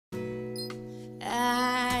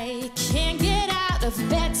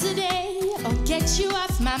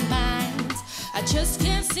I just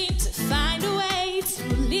can't seem to find a way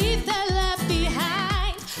to leave that love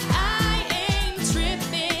behind. I ain't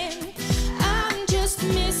tripping, I'm just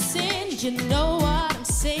missing. You know what I'm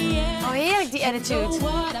saying? Oh, heerlijk die attitude. Know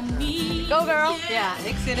what I mean? Go girl. Ja,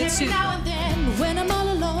 ik vind het Every super. now and then, when I'm all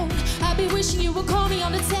alone, I'll be wishing you would call me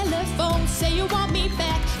on the telephone. Say you want me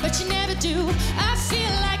back, but you never do. I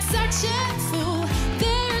feel like such a fool.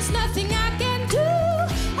 There's nothing I can do.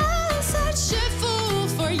 I'm such a fool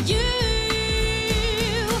for you.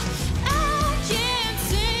 I can't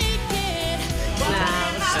take it.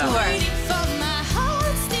 I'm waiting for my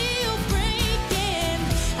heart still breaking.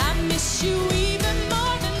 I miss you even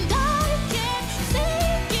more than I can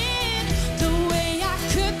take it. The way I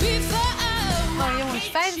could be for Oh jongens,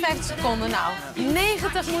 55 seconden nou.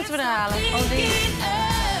 90 moeten we er halen. Oh, dit.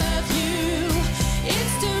 of you.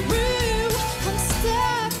 It's the rule. I'm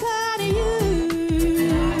stuck on you.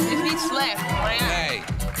 Is niet slecht, maar ja. Nee.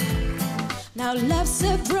 Now love's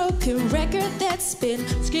a broken record that's been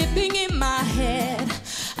skipping in my head.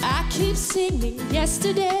 I keep singing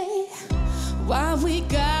yesterday. Why we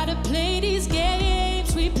gotta play these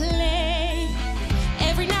games we play?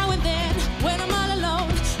 Every now and then, when I'm all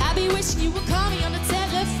alone, I be wishing you would call me on the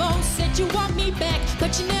telephone. Said you want me back,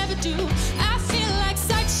 but you never do. I feel like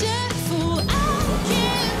such a fool. I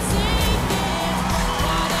can't take it.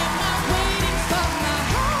 What am I waiting for? My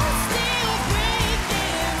heart still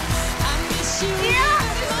breaking. I miss you. Ja,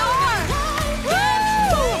 het is door.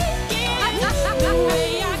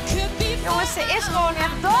 Jongens, ze is gewoon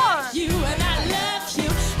echt door. You and I love you.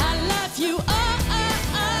 I love you. Oh, oh,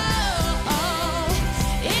 oh, oh.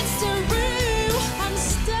 It's the rule. I'm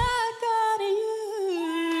stuck on you.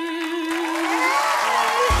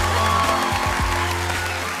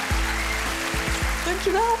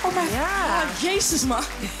 Dankjewel. Oh mijn Ja. jezus, man.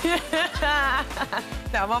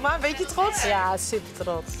 Nou, mama, een beetje trots? Ja, super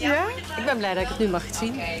trots. Ja? Ik ben blij dat ik het nu mag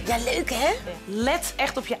zien. Ja, leuk hè? Let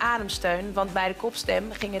echt op je ademsteun, want bij de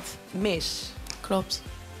kopstem ging het mis. Klopt.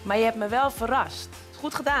 Maar je hebt me wel verrast.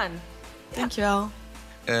 Goed gedaan. Dankjewel.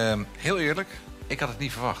 Heel eerlijk, ik had het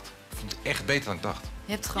niet verwacht. Ik vond het echt beter dan ik dacht.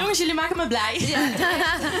 Je hebt gewoon... Jongens, jullie maken me blij.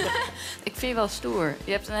 Ik vind je wel stoer.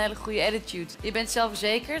 Je hebt een hele goede attitude. Je bent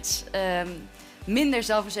zelfverzekerd. Minder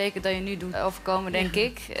zelfverzekerd dan je nu doet overkomen, denk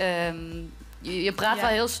ik. Je praat wel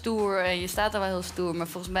heel stoer en je staat er wel heel stoer. Maar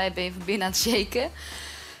volgens mij ben je van binnen aan het shaken.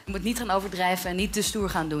 Je moet niet gaan overdrijven en niet te stoer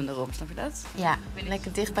gaan doen erop. Snap je dat? Ja,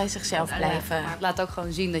 lekker dicht bij zichzelf blijven. Maar laat ook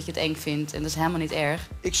gewoon zien dat je het eng vindt. En dat is helemaal niet erg.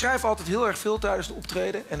 Ik schrijf altijd heel erg veel tijdens de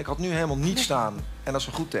optreden en ik had nu helemaal niet staan. En dat is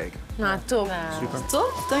een goed teken. Nou, top. Super.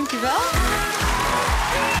 Top, dankjewel.